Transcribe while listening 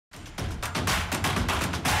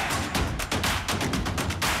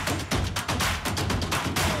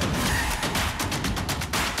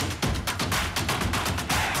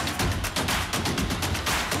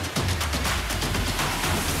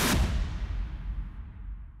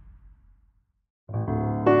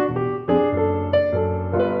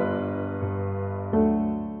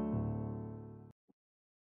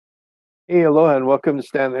Hey, aloha, and welcome to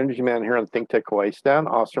Stan the Energy Man here on ThinkTech Hawaii. Stan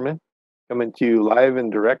Osserman coming to you live and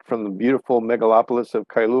direct from the beautiful megalopolis of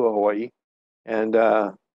Kailua, Hawaii. And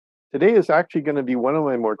today is actually going to be one of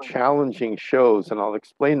my more challenging shows, and I'll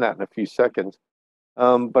explain that in a few seconds.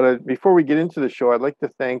 But before we get into the show, I'd like to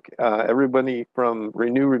thank everybody from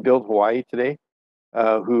Renew Rebuild Hawaii today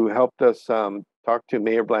who helped us talk to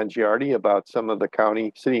Mayor Blangiardi about some of the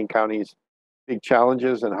city and county's big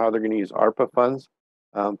challenges and how they're going to use ARPA funds.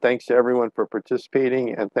 Thanks to everyone for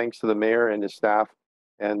participating, and thanks to the mayor and his staff,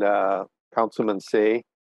 and Councilman Say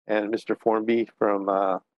and Mr. Formby from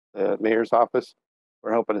the mayor's office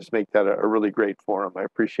for helping us make that a really great forum. I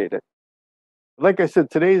appreciate it. Like I said,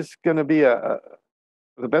 today's going to be the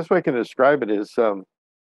best way I can describe it is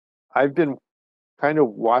I've been kind of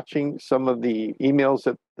watching some of the emails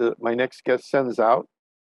that my next guest sends out,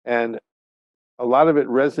 and a lot of it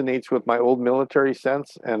resonates with my old military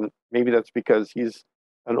sense, and maybe that's because he's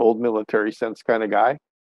an old military sense kind of guy.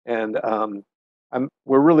 And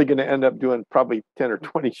we're really going to end up doing probably 10 or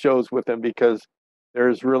 20 shows with him because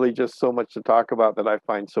there's really just so much to talk about that I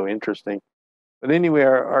find so interesting. But anyway,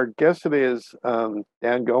 our guest today is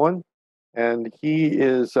Dan Gowin, and he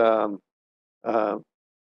is a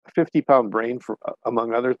 50-pound brain, for,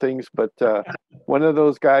 among other things, but one of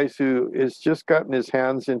those guys who has just gotten his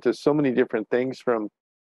hands into so many different things, from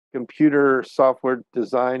computer software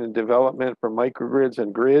design and development for microgrids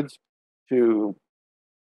and grids to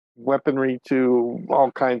weaponry to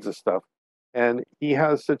all kinds of stuff. And he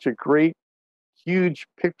has such a great, huge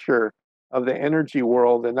picture of the energy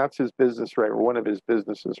world, and that's his business, right? Or one of his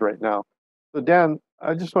businesses right now. So Dan,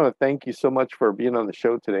 I just want to thank you so much for being on the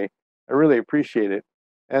show today. I really appreciate it.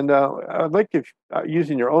 And I'd like to,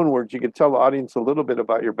 using your own words, you could tell the audience a little bit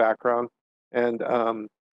about your background and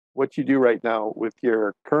what you do right now with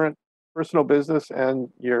your current personal business and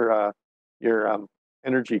your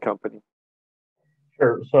energy company.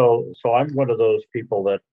 Sure. So I'm one of those people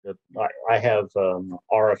that I have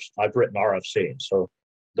I've written RFC. So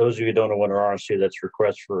those of you who don't know what an RFC, that's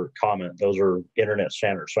request for comment. Those are internet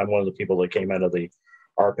standards. So I'm one of the people that came out of the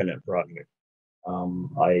ARPANET project.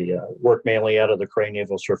 I worked mainly out of the Crane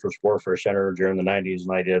Naval Surface Warfare Center during the 90s,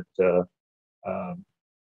 and I did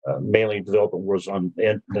mainly development was on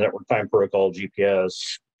the network time protocol, GPS,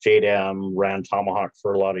 JDAM, ran Tomahawk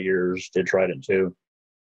for a lot of years, did Trident too.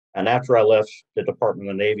 And after I left the Department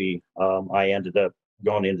of the Navy, I ended up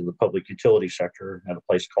going into the public utility sector at a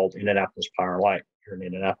place called Indianapolis Power and Light here in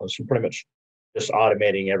Indianapolis, and pretty much just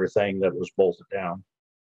automating everything that was bolted down.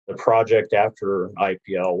 The project after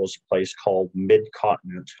IPL was a place called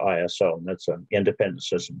Mid-Continent ISO, and that's an independent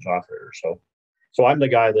systems operator. So I'm the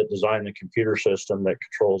guy that designed the computer system that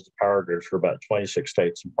controls the power grid for about 26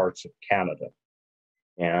 states and parts of Canada.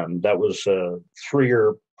 And that was a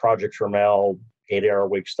 3-year project for Mel, 8-hour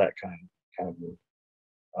weeks, that kind of move.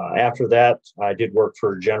 After that, I did work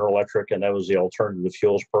for General Electric, and that was the alternative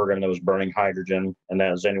fuels program that was burning hydrogen, and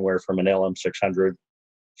that was anywhere from an LM600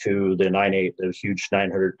 to the huge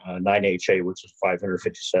 9HA, which is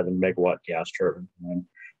 557 megawatt gas turbine. And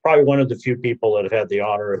probably one of the few people that have had the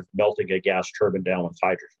honor of melting a gas turbine down with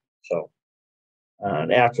hydrogen. So,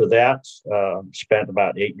 and after that, spent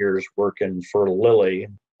about 8 years working for Lilly,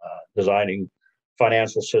 designing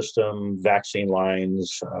financial system, vaccine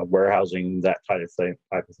lines, warehousing, that type of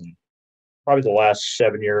thing. Probably the last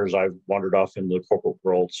 7 years, I've wandered off into the corporate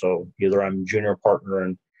world. So either I'm junior partner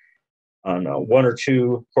on one or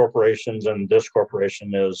two corporations, and this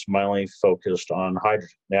corporation is mainly focused on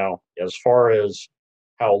hydrogen. Now, as far as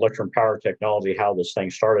how electron power technology, how this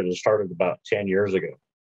thing started, it started about 10 years ago.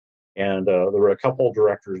 And there were a couple of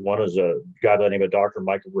directors. One is a guy by the name of Dr.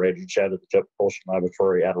 Michael Bridge out at the Jet Propulsion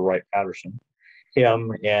Laboratory out of Wright-Patterson.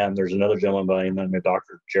 Him, and there's another gentleman by the name of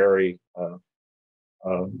Dr. Jerry,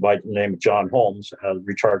 by the name of John Holmes, a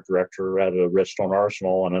retired director out of Redstone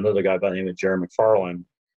Arsenal, and another guy by the name of Jerry McFarland,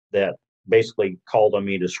 that basically called on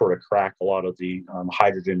me to sort of crack a lot of the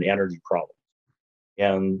hydrogen energy problems.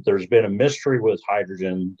 And there's been a mystery with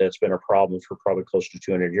hydrogen that's been a problem for probably close to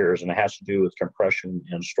 200 years, and it has to do with compression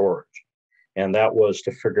and storage. And that was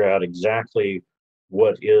to figure out exactly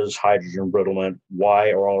what is hydrogen brittlement,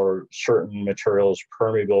 why are certain materials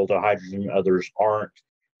permeable to hydrogen, others aren't,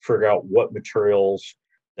 figure out what materials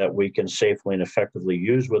that we can safely and effectively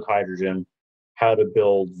use with hydrogen, how to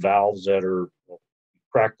build valves that are,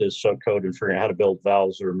 crack this subcode and figure out how to build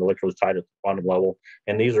valves that are molecularly tight at the quantum level.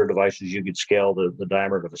 And these are devices you could scale the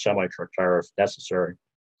diameter of a semi-truck tire if necessary.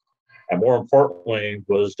 And more importantly,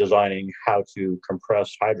 was designing how to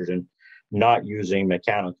compress hydrogen, not using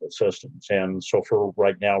mechanical systems. And so for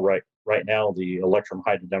right now, the electrum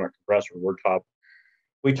hydrodynamic compressor, we're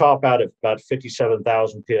We top out at about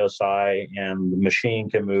 57,000 psi, and the machine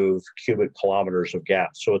can move cubic kilometers of gas.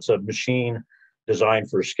 So it's a machine designed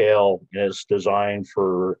for scale, and it's designed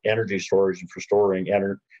for energy storage and for storing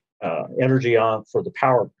energy on for the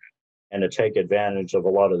power and to take advantage of a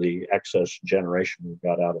lot of the excess generation we've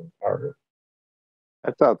got out of the power grid.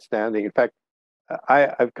 That's outstanding. In fact,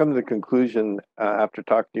 I've come to the conclusion after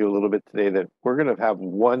talking to you a little bit today that we're going to have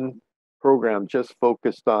one program just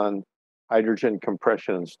focused on hydrogen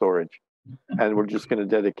compression and storage. And we're just going to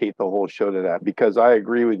dedicate the whole show to that, because I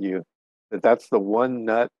agree with you that that's the one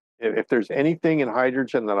nut. If there's anything in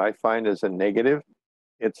hydrogen that I find as a negative,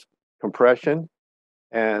 it's compression,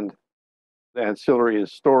 and the ancillary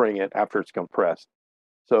is storing it after it's compressed.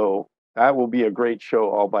 So that will be a great show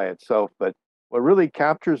all by itself. But what really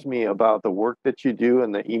captures me about the work that you do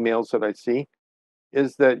and the emails that I see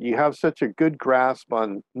is that you have such a good grasp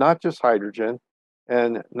on not just hydrogen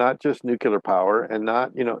and not just nuclear power and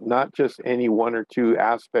not just any one or two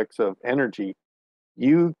aspects of energy.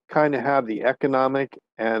 You kind of have the economic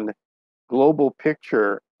and global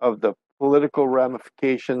picture of the political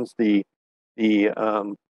ramifications, the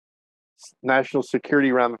national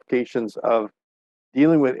security ramifications of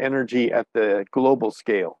dealing with energy at the global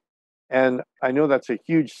scale. And I know that's a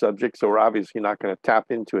huge subject, so we're obviously not going to tap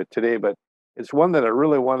into it today, but it's one that I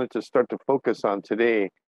really wanted to start to focus on today.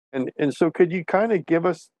 And so could you kind of give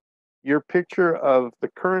us your picture of the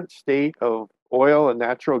current state of oil and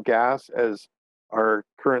natural gas as our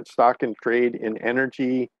current stock and trade in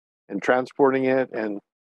energy and transporting it, and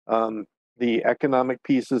the economic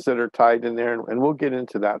pieces that are tied in there, and we'll get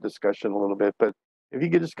into that discussion a little bit. But if you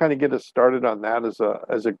could just kind of get us started on that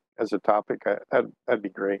as a topic, that'd be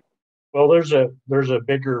great. Well, there's a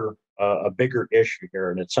bigger issue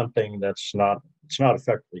here, and it's something it's not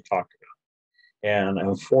effectively talked about. And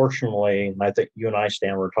unfortunately, and I think you and I,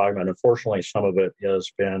 Stan, were talking about, unfortunately, some of it has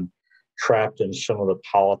been trapped in some of the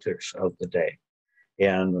politics of the day,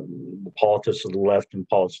 and the politics of the left and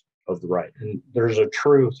politics of the right. And there's a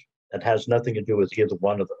truth that has nothing to do with either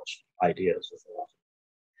one of those ideas.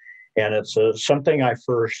 And it's something I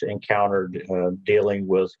first encountered dealing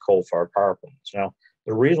with coal-fired power plants. Now,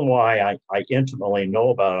 the reason why I intimately know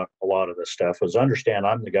about a lot of this stuff is understand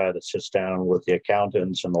I'm the guy that sits down with the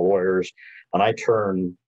accountants and the lawyers, and I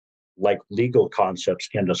turn like legal concepts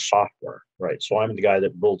into software, right? So I'm the guy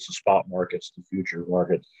that builds the spot markets, the future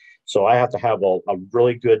market. So I have to have a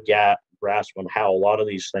really good grasp on how a lot of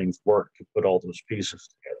these things work to put all those pieces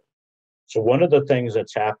together. So one of the things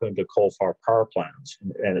that's happened to coal-fired power plants,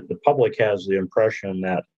 and the public has the impression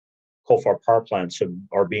that coal-fired power plants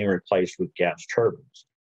are being replaced with gas turbines.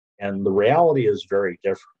 And the reality is very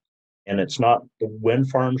different. And it's not the wind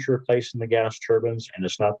farms replacing the gas turbines, and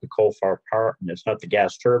it's not the coal-fired power, and it's not the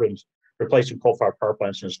gas turbines replacing coal-fired power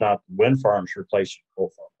plants, and it's not the wind farms replacing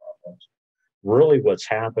coal-fired power plants. Really what's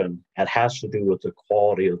happened, it has to do with the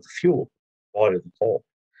quality of the fuel, quality of the coal.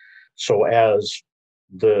 So as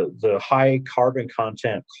the high carbon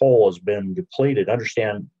content coal has been depleted,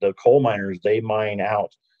 understand the coal miners, they mine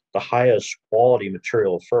out the highest quality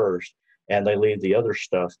material first, and they leave the other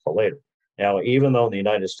stuff till later. Now, even though the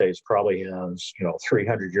United States probably has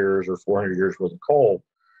 300 years or 400 years worth of coal,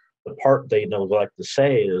 the part they neglect to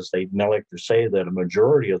say is that a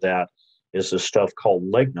majority of that is the stuff called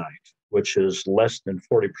lignite, which is less than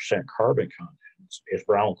 40% carbon content. It's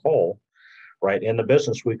brown coal, right? In the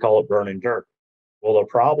business, we call it burning dirt. Well, the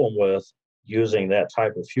problem with using that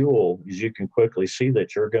type of fuel is you can quickly see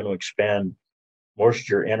that you're going to expend most of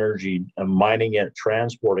your energy mining it,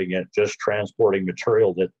 transporting it, just transporting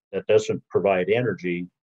material that doesn't provide energy,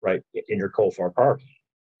 right, in your coal-fired power plant.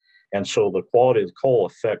 And so the quality of the coal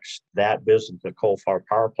affects that business, the coal-fired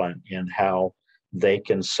power plant, and how they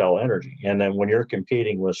can sell energy. And then when you're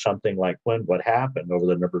competing with something like wind, what happened over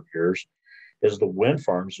the number of years is the wind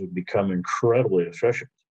farms would become incredibly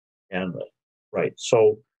efficient. And right,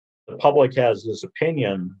 so the public has this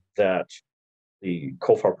opinion that the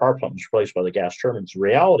coal-fired power plant was replaced by the gas turbines. The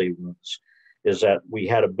reality is that we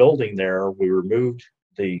had a building there, we removed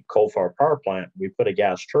the coal-fired power plant, we put a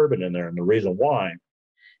gas turbine in there, and the reason why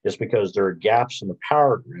is because there are gaps in the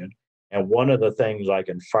power grid, and one of the things I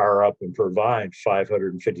can fire up and provide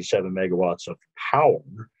 557 megawatts of power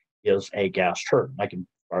is a gas turbine. I can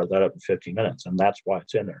fire that up in 15 minutes, and that's why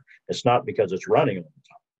it's in there. It's not because it's running all the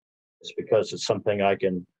time. It's because it's something I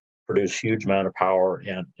can produce huge amount of power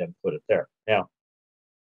and put it there. Now,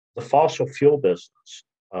 the fossil fuel business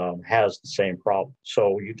has the same problem.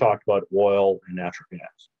 So you talked about oil and natural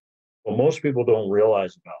gas. What most people don't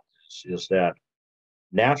realize about this is that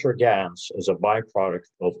natural gas is a byproduct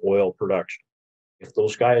of oil production. If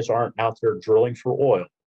those guys aren't out there drilling for oil,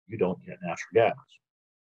 you don't get natural gas.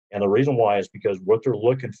 And the reason why is because what they're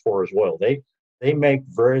looking for is oil. They make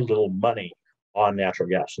very little money on natural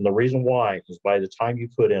gas. And the reason why is by the time you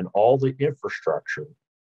put in all the infrastructure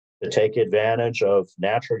to take advantage of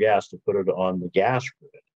natural gas to put it on the gas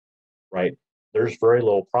grid, right? There's very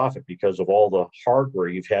little profit because of all the hardware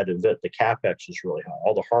you've had to invest. The capex is really high,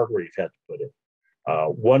 all the hardware you've had to put in.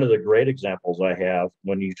 One of the great examples I have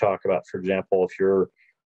when you talk about, for example, if you're,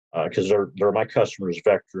 because they're my customers,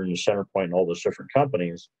 Vector and CenterPoint and all those different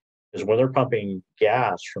companies, is when they're pumping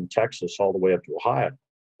gas from Texas all the way up to Ohio,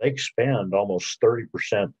 they expend almost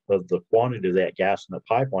 30% of the quantity of that gas in the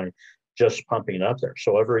pipeline just pumping up there.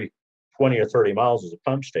 So every 20 or 30 miles is a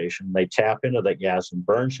pump station. They tap into that gas and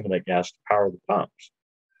burn some of that gas to power the pumps.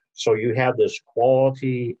 So you have this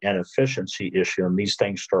quality and efficiency issue, and these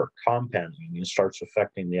things start compounding and it starts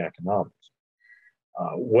affecting the economics.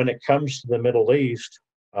 When it comes to the Middle East,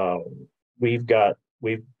 the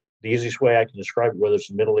easiest way I can describe it, whether it's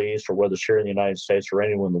the Middle East or whether it's here in the United States or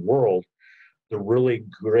anywhere in the world, the really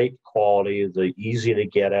great quality, the easy to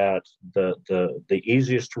get at, the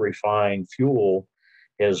easiest to refine fuel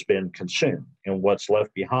has been consumed. And what's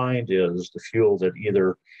left behind is the fuel that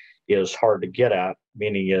either is hard to get at,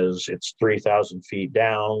 meaning is it's 3,000 feet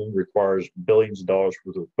down, requires billions of dollars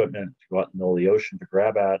worth of equipment to go out in the middle of the ocean to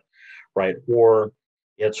grab at, right? Or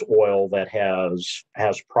it's oil that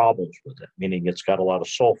has problems with it, meaning it's got a lot of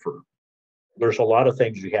sulfur. There's a lot of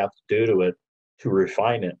things you have to do to it to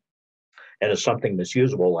refine it. And it's something that's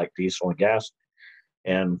usable like diesel and gas.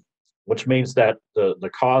 And which means that the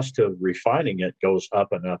cost of refining it goes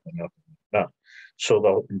up and up and up and up. So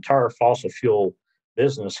the entire fossil fuel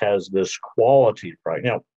business has this quality right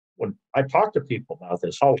now. When I talk to people about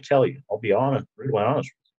this, I'll tell you, I'll be honest, really honest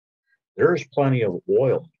with you, there is plenty of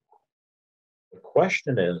oil. The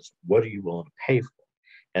question is, what are you willing to pay for?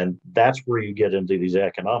 And that's where you get into these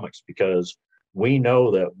economics, because we know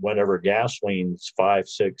that whenever gasoline's $5,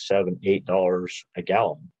 $6, $7, $8 a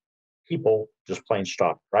gallon, people just plain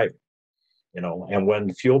stop driving. And when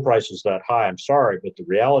the fuel price is that high, I'm sorry, but the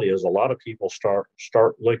reality is a lot of people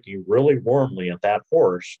start looking really warmly at that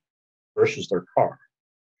horse versus their car.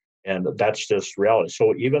 And that's just reality.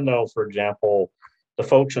 So even though, for example, the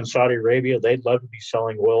folks in Saudi Arabia, they'd love to be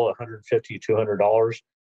selling oil $150, $200,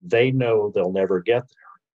 they know they'll never get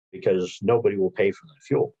there because nobody will pay for that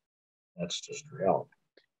fuel. That's just reality.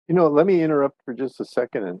 Let me interrupt for just a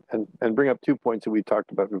second and bring up 2 points that we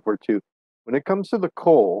talked about before too. When it comes to the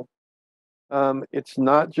coal, it's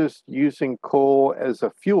not just using coal as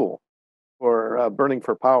a fuel or burning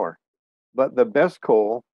for power, but the best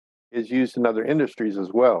coal is used in other industries as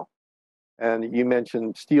well. And you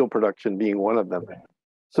mentioned steel production being one of them.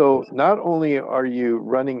 So not only are you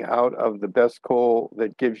running out of the best coal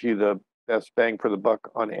that gives you the best bang for the buck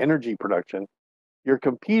on energy production, you're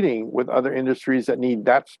competing with other industries that need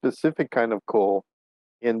that specific kind of coal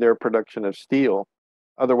in their production of steel.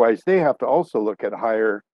 Otherwise, they have to also look at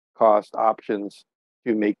higher cost options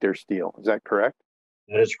to make their steel. Is that correct?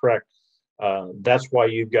 That is correct. That's why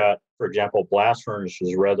you've got, for example, blast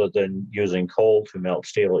furnaces rather than using coal to melt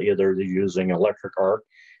steel. Either they're using electric arc,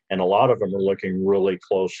 and a lot of them are looking really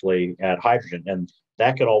closely at hydrogen. And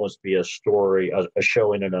that could almost be a story, a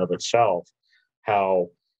show in and of itself, how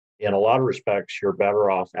in a lot of respects, you're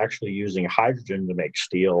better off actually using hydrogen to make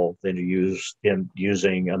steel than to use in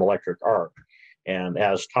using an electric arc. And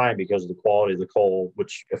as time, because of the quality of the coal,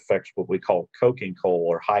 which affects what we call coking coal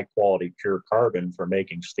or high quality pure carbon for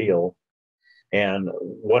making steel. And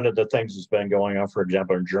one of the things that's been going on, for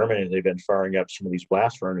example, in Germany, they've been firing up some of these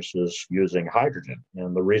blast furnaces using hydrogen.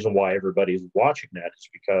 And the reason why everybody's watching that is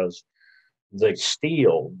because the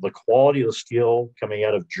steel, the quality of the steel coming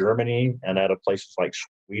out of Germany and out of places like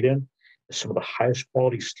Sweden is some of the highest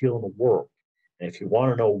quality steel in the world. And if you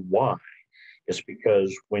want to know why, it's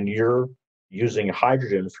because when you're using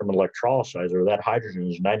hydrogen from an electrolyzer, that hydrogen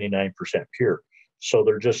is 99% pure. So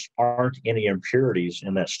there just aren't any impurities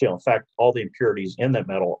in that steel. In fact, all the impurities in that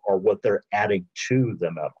metal are what they're adding to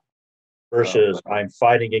the metal versus I'm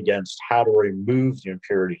fighting against how to remove the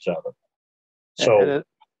impurities of it. So,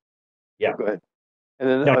 yeah. Go ahead.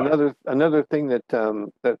 And then another thing that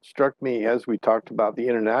that struck me as we talked about the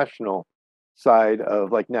international side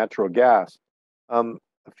of like natural gas. A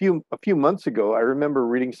few months ago, I remember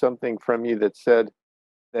reading something from you that said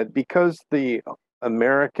that because the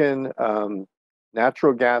American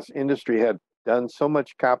natural gas industry had done so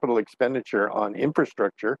much capital expenditure on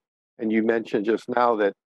infrastructure, and you mentioned just now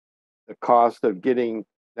that the cost of getting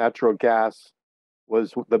natural gas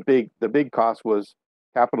was the big cost was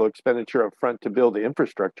capital expenditure up front to build the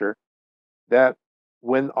infrastructure, that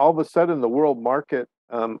when all of a sudden the world market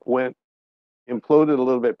went imploded a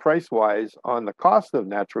little bit price-wise on the cost of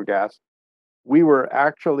natural gas, we were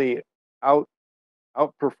actually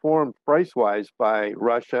outperformed price-wise by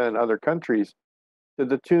Russia and other countries to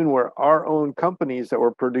the tune where our own companies that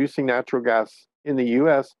were producing natural gas in the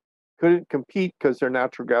US couldn't compete because their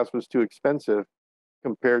natural gas was too expensive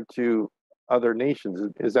compared to other nations.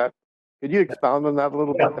 Is that, could you expound on that a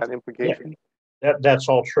little Yeah, bit, that yeah, implication? that's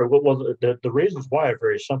all true. Well, the reasons why are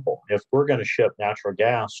very simple. If we're going to ship natural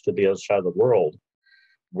gas to the other side of the world,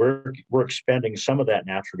 we're expending some of that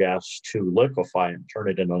natural gas to liquefy and turn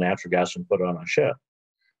it into natural gas and put it on a ship.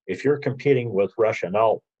 If you're competing with Russia,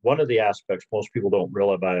 now one of the aspects most people don't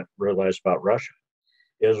realize about Russia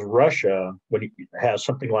is Russia when it has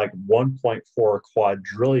something like 1.4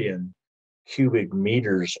 quadrillion cubic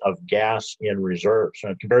meters of gas in reserves.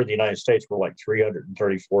 And compared to the United States, we're like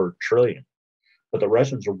 334 trillion, but the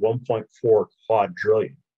Russians are 1.4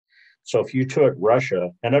 quadrillion. So if you took Russia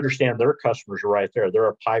and understand their customers are right there, they're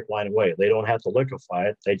a pipeline away. They don't have to liquefy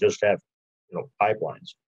it. They just have,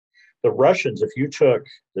 pipelines. The Russians, if you took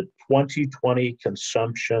the 2020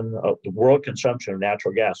 consumption of the world consumption of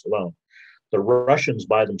natural gas alone, the Russians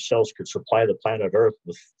by themselves could supply the planet Earth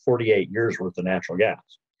with 48 years worth of natural gas.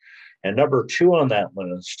 And number two on that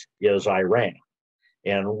list is Iran.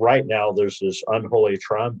 And right now there's this unholy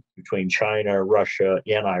trump between China, Russia,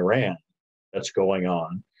 and Iran that's going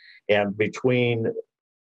on. And between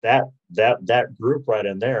that group right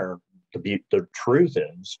in there, the truth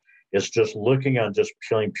is just looking on just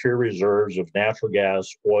pure reserves of natural gas,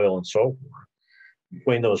 oil, and so forth.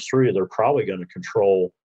 Between those three, they're probably going to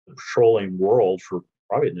control the petroleum world for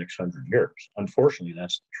probably the next 100 years. Unfortunately,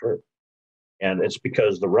 that's the truth. And it's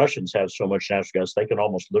because the Russians have so much natural gas, they can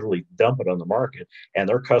almost literally dump it on the market, and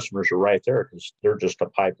their customers are right there because they're just a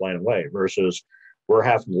pipeline away, versus we're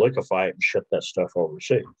having to liquefy it and ship that stuff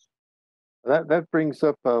overseas. That brings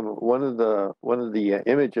up one of the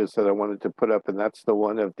images that I wanted to put up, and that's the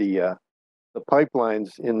one of the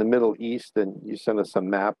pipelines in the Middle East. And you sent us a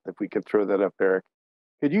map. If we could throw that up, Eric.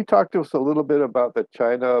 Could you talk to us a little bit about the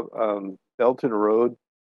China Belt and Road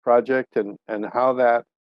project and how that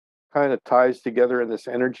kind of ties together in this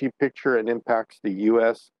energy picture and impacts the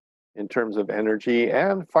U.S. in terms of energy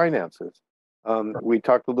and finances? We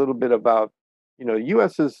talked a little bit about,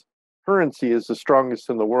 U.S.'s currency is the strongest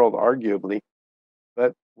in the world, arguably,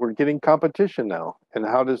 but we're getting competition now. And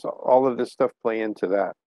how does all of this stuff play into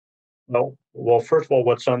that? Well, first of all,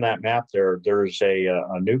 what's on that map there? There's a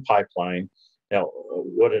new pipeline. Now,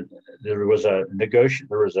 there was a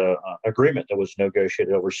agreement that was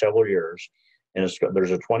negotiated over several years, and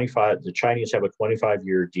there's a 25. The Chinese have a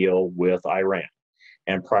 25-year deal with Iran,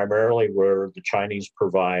 and primarily where the Chinese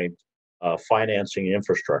provide financing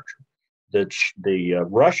infrastructure. The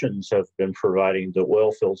Russians have been providing the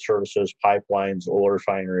oil field services, pipelines, oil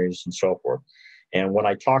refineries, and so forth. And when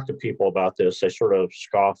I talk to people about this, they sort of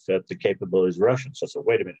scoff at the capabilities of the Russians. I said,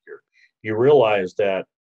 wait a minute here. You realize that,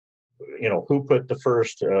 who put the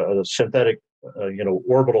first synthetic,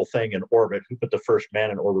 orbital thing in orbit? Who put the first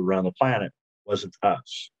man in orbit around the planet? Wasn't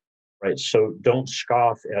us, right? So don't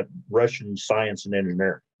scoff at Russian science and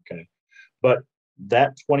engineering, okay? But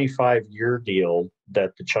that 25-year deal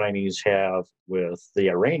that the Chinese have with the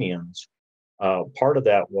Iranians, part of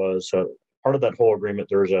that whole agreement,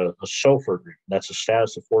 there's a SOFA agreement. That's a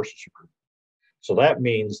status of forces agreement. So that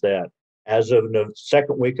means that as of the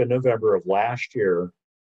second week of November of last year,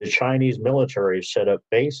 the Chinese military set up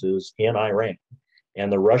bases in Iran,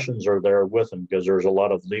 and the Russians are there with them because there's a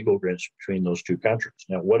lot of legal agreements between those two countries.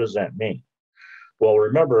 Now, what does that mean? Well,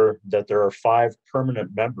 remember that there are 5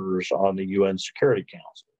 permanent members on the UN Security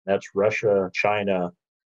Council. That's Russia, China,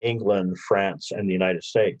 England, France, and the United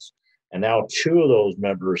States. And now 2 of those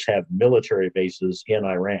members have military bases in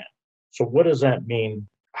Iran. So what does that mean,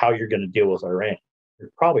 how you're going to deal with Iran? You're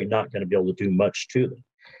probably not going to be able to do much to them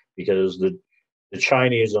because the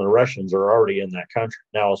Chinese and the Russians are already in that country.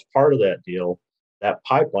 Now, as part of that deal, that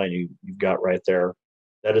pipeline you've got right there,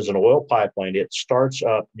 that is an oil pipeline. It starts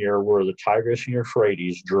up near where the Tigris and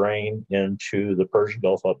Euphrates drain into the Persian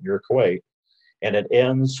Gulf up near Kuwait, and it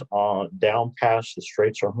ends on down past the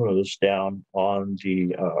Straits of Hormuz, down on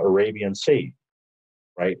the Arabian Sea,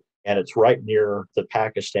 right? And it's right near the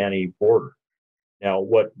Pakistani border. Now,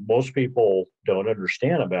 what most people don't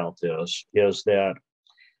understand about this is that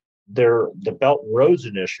the Belt and Roads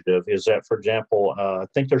Initiative is that, for example, I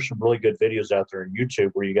think there's some really good videos out there on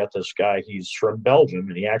YouTube where you got this guy, he's from Belgium,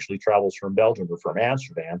 and he actually travels from Belgium or from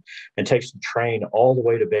Amsterdam and takes the train all the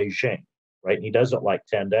way to Beijing, right? And he does it like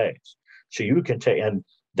 10 days. So you can take, and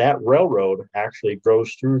that railroad actually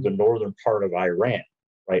goes through the northern part of Iran,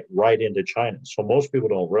 right into China. So most people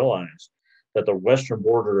don't realize that the western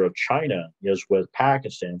border of China is with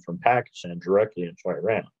Pakistan, from Pakistan directly into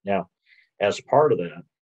Iran. Now, as part of that,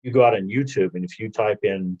 you go out on YouTube, and if you type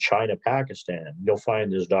in China, Pakistan, you'll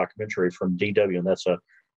find this documentary from DW, and that's a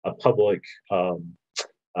public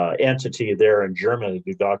entity there in Germany that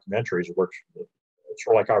do documentaries. It works, it's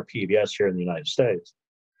sort of like our PBS here in the United States.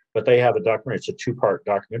 But they have a documentary, it's a two-part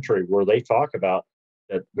documentary where they talk about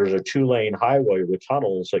that there's a 2-lane highway with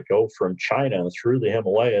tunnels that go from China through the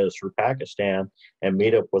Himalayas through Pakistan and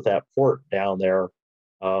meet up with that port down there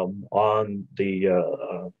on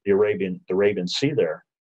the Arabian Sea there,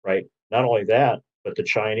 right? Not only that, but the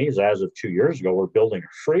Chinese, as of 2 years ago, were building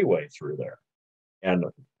a freeway through there. And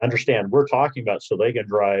understand, we're talking about so they can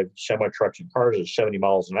drive semi-trucks and cars at 70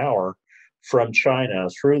 miles an hour from China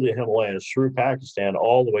through the Himalayas, through Pakistan,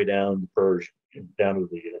 all the way down to Persia, down to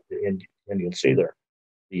the Indian Sea there,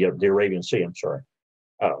 the Arabian Sea, I'm sorry.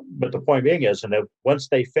 But the point being is, and once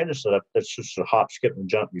they finish it up, that's just a hop, skip, and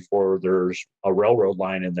jump before there's a railroad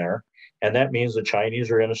line in there. And that means the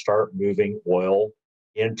Chinese are going to start moving oil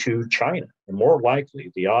into China. And more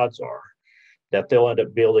likely, the odds are that they'll end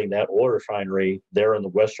up building that oil refinery there in the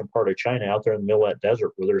western part of China, out there in the middle of that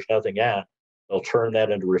desert where there's nothing at. They'll turn that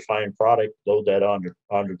into refined product, load that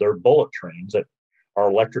onto their bullet trains that are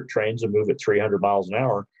electric trains and move at 300 miles an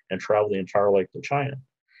hour and travel the entire lake to China.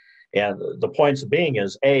 And the points being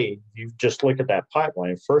is, A, you just look at that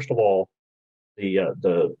pipeline. First of all,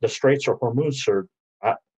 the Straits of Hormuz are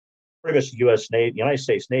pretty much the United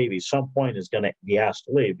States Navy, at some point is going to be asked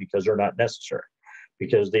to leave because they're not necessary.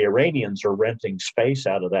 Because the Iranians are renting space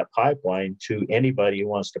out of that pipeline to anybody who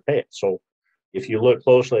wants to pay it. So if you look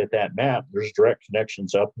closely at that map, there's direct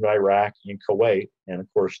connections up in Iraq and Kuwait, and of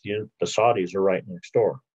course the Saudis are right next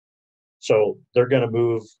door. So they're going to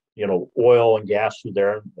move, oil and gas through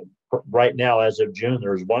there. Right now, as of June,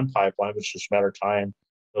 there's one pipeline, which is just a matter of time.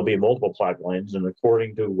 There'll be multiple pipelines, and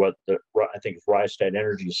according to what I think Rystad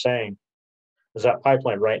Energy is saying, is that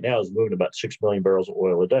pipeline right now is moving about 6 million barrels of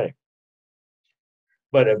oil a day.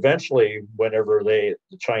 But eventually, whenever the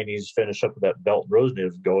Chinese finish up with that Belt and Road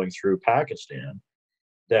Initiative going through Pakistan,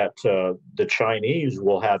 that the Chinese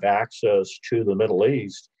will have access to the Middle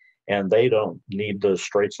East, and they don't need the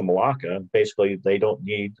Straits of Malacca. Basically, they don't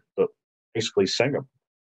need basically Singapore.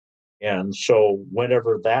 And so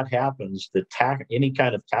whenever that happens, any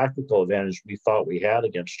kind of tactical advantage we thought we had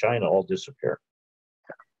against China all disappear.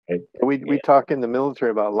 Okay? We talk in the military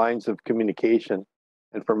about lines of communication.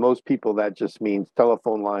 And for most people, that just means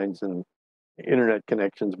telephone lines and internet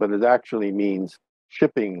connections, but it actually means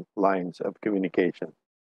shipping lines of communication.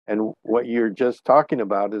 And what you're just talking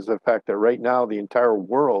about is the fact that right now, the entire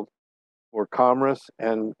world for commerce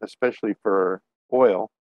and especially for oil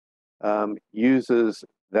uses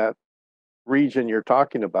that region you're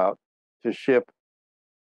talking about to ship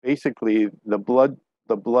basically the blood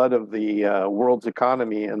of the world's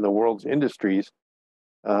economy and the world's industries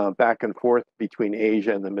back and forth between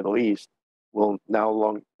Asia and the Middle East will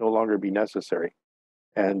no longer be necessary.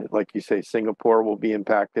 And like you say, Singapore will be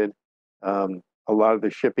impacted. A lot of the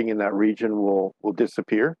shipping in that region will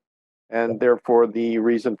disappear. And therefore, the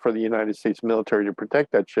reason for the United States military to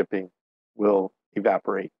protect that shipping will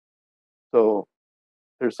evaporate. So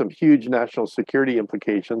there's some huge national security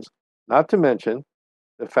implications, not to mention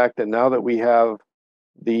the fact that now that we have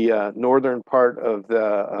the northern part of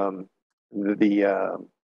the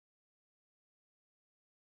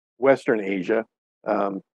Western Asia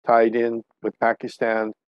tied in with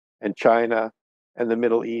Pakistan and China and the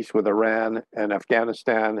Middle East with Iran and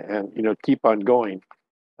Afghanistan, and keep on going.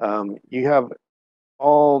 You have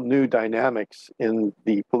all new dynamics in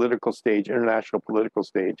the political stage, international political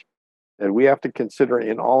stage, that we have to consider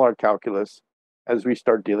in all our calculus as we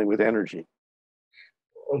start dealing with energy.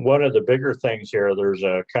 One of the bigger things here, there's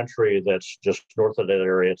a country that's just north of that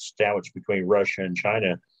area. It's sandwiched between Russia and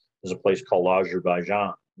China. There's a place called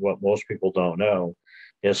Azerbaijan. What most people don't know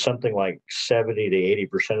is something like 70 to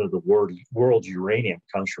 80% of the world's uranium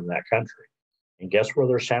comes from that country. And guess where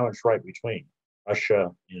they're sandwiched right between?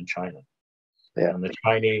 Russia and China. Yeah. And the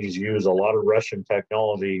Chinese use a lot of Russian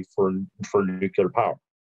technology for nuclear power.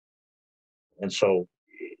 And so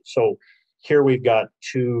here we've got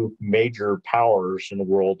two major powers in the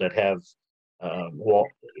world that have,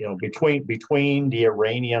 between the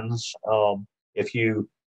Iranians, if you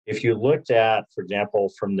looked at, for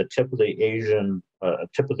example, from the tip of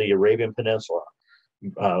the Arabian Peninsula,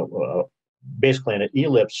 basically an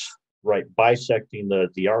ellipse, right, bisecting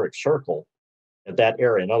the Arctic Circle, at that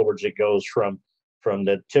area. In other words, it goes from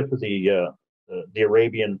the tip of the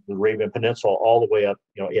Arabian Peninsula all the way up,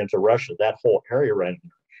 into Russia. That whole area right now,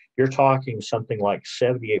 you're talking something like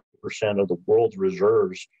 78% of the world's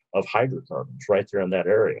reserves of hydrocarbons right there in that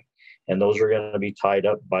area. And those are going to be tied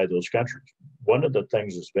up by those countries. One of the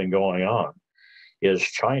things that's been going on is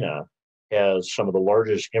China has some of the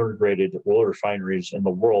largest integrated oil refineries in the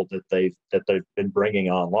world that they've been bringing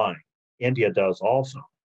online. India does also,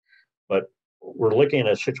 but we're looking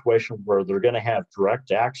at a situation where they're going to have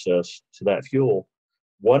direct access to that fuel.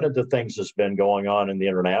 One of the things that's been going on in the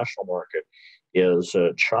international market is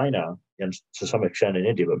China, and to some extent in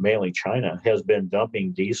India, but mainly China, has been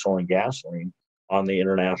dumping diesel and gasoline on the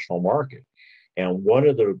international market. And one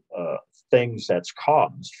of the things that's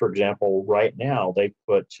caused, for example, right now, they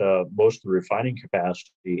put most of the refining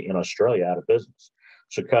capacity in Australia out of business.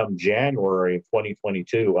 So come January of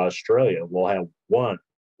 2022, Australia will have one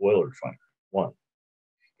oil refinery, one.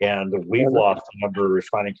 And we've lost a number of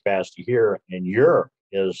refining capacity here, and Europe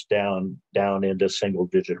is down into single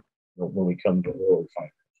digit when we come to oil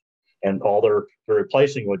refineries. And all they're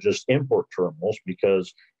replacing with just import terminals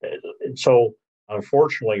because so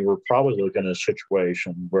unfortunately we're probably looking at a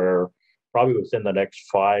situation where probably within the next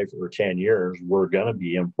 5 or 10 years we're going to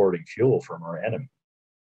be importing fuel from our enemy.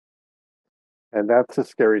 And that's a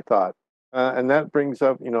scary thought. And that brings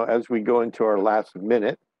up, as we go into our last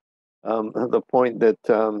minute, the point that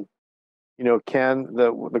can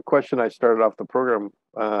the question I started off the program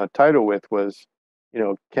title with was,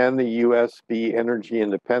 can the U.S. be energy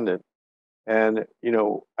independent? And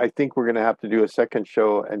I think we're going to have to do a second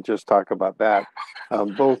show and just talk about that.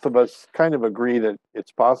 Both of us kind of agree that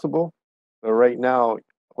it's possible, but right now,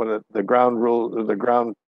 the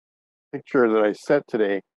ground picture that I set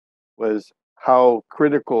today was how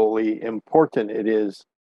critically important it is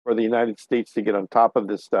for the United States to get on top of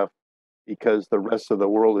this stuff, because the rest of the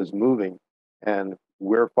world is moving and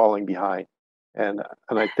we're falling behind. And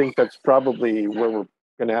I think that's probably where we're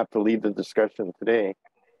going to have to leave the discussion today.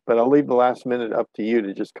 But I'll leave the last minute up to you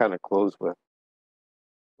to just kind of close with.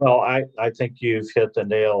 Well, I think you've hit the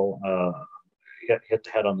nail, hit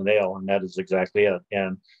the head on the nail, and that is exactly it.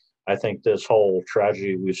 And I think this whole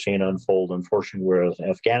tragedy we've seen unfold, unfortunately, with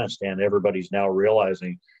Afghanistan, everybody's now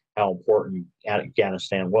realizing how important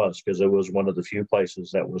Afghanistan was, because it was one of the few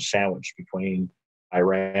places that was sandwiched between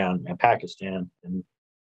Iran and Pakistan. And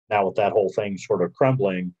now with that whole thing sort of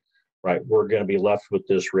crumbling, right, we're going to be left with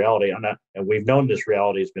this reality. And we've known this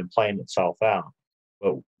reality has been playing itself out,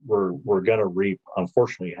 but we're going to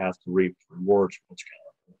unfortunately, have to reap rewards of what's going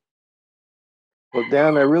on. Well,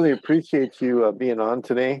 Dan, I really appreciate you being on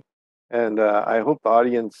today. And I hope the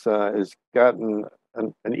audience has gotten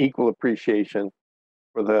an equal appreciation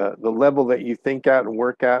for the level that you think at and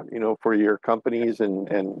work at, for your companies. And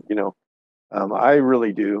I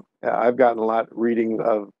really do. I've gotten a lot reading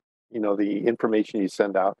of, the information you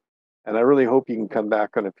send out. And I really hope you can come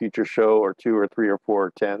back on a future show, or 2 or 3 or 4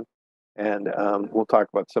 or 10. And we'll talk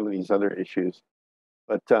about some of these other issues.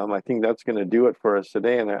 But I think that's going to do it for us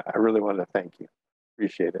today. And I really want to thank you.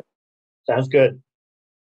 Appreciate it. Sounds good.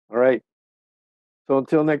 All right. So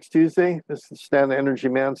until next Tuesday, this is Stan the Energy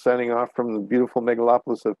Man signing off from the beautiful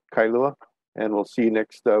megalopolis of Kailua. And we'll see you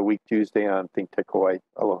next week, Tuesday on ThinkTech Hawaii.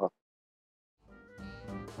 Aloha.